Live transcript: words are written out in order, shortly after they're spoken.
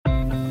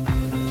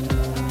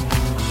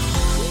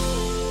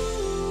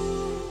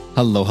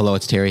Hello,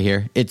 it's Terry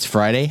here. It's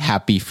Friday.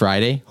 Happy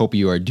Friday. Hope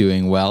you are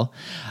doing well.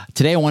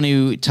 Today I want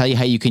to tell you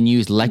how you can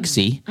use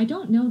Lexi. I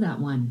don't know that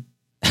one.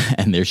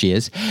 And there she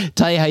is.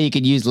 Tell you how you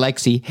can use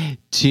Lexi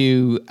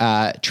to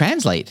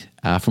translate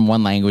from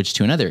one language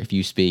to another. If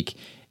you speak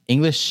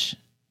English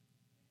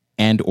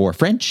and or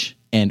French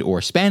and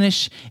or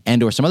Spanish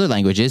and or some other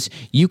languages,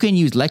 you can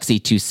use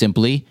Lexi to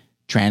simply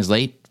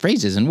translate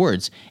phrases and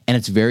words. And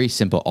it's very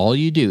simple. All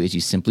you do is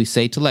you simply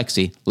say to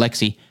Lexi,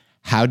 Lexi,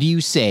 how do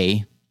you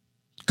say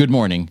good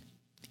morning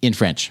in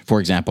French, for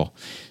example?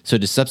 So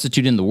to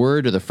substitute in the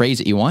word or the phrase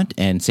that you want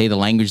and say the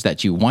language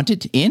that you want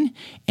it in,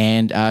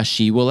 and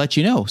she will let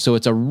you know. So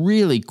it's a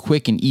really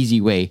quick and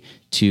easy way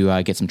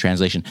to get some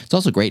translation. It's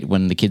also great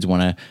when the kids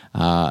want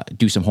to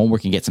do some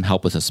homework and get some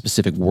help with a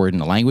specific word in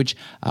the language.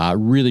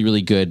 Really,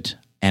 really good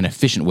and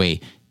efficient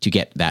way to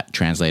get that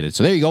translated.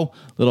 So there you go.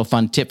 Little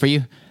fun tip for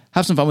you.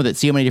 Have some fun with it.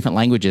 See how many different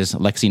languages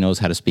Lexi knows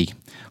how to speak.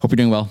 Hope you're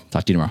doing well.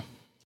 Talk to you tomorrow.